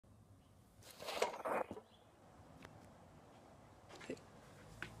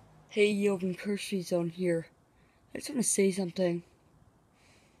Hey, Yovan Cursory Zone here. I just want to say something.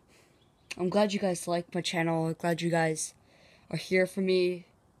 I'm glad you guys like my channel. I'm glad you guys are here for me.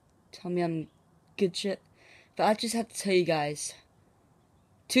 Tell me I'm good shit. But I just have to tell you guys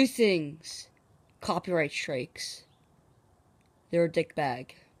two things. Copyright strikes. They're a dick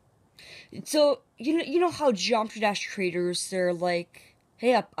bag. So, you know how Geometry Dash creators, they're like,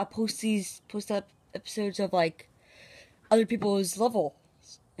 hey, I post up episodes of like other people's level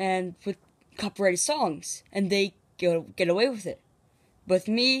and with copyrighted songs, and they get away with it. With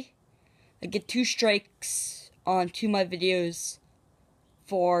me, I get 2 strikes on 2 of my videos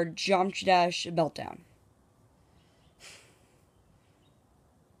for Geometry Dash Meltdown.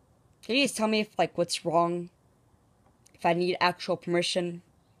 Can you guys tell me if what's wrong? If I need actual permission?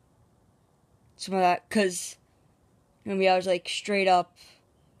 Some of that, cause I was like straight up,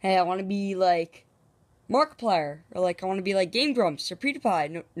 hey, I want to be like Markiplier, or like I want to be like Game Grumps or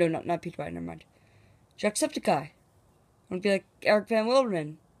PewDiePie. No, not PewDiePie. Never mind. Jacksepticeye. I want to be like Eric Van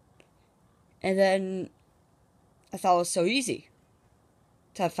Wilderman. And then I thought it was so easy.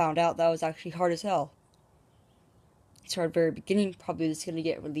 So I found out that was actually hard as hell. Started at the very beginning, probably just gonna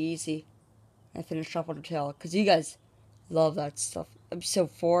get really easy. I finished off Undertale, because you guys love that stuff.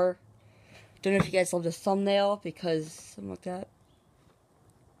 Episode 4. Don't know if you guys love the thumbnail, because something like that.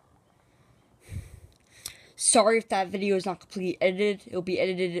 Sorry if that video is not completely edited. It'll be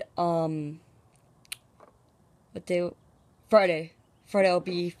edited, what day? Friday. Friday I'll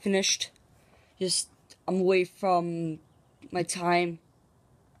be finished. I'm away from my time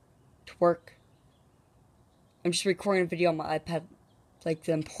to work. I'm just recording a video on my iPad, like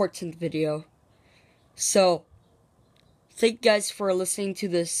the important video. So, thank you guys for listening to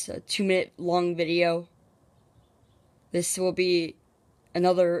this 2-minute long video. This will be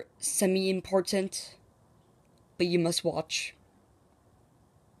another semi-important, but you must watch.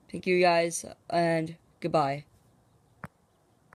 Thank you guys, and goodbye.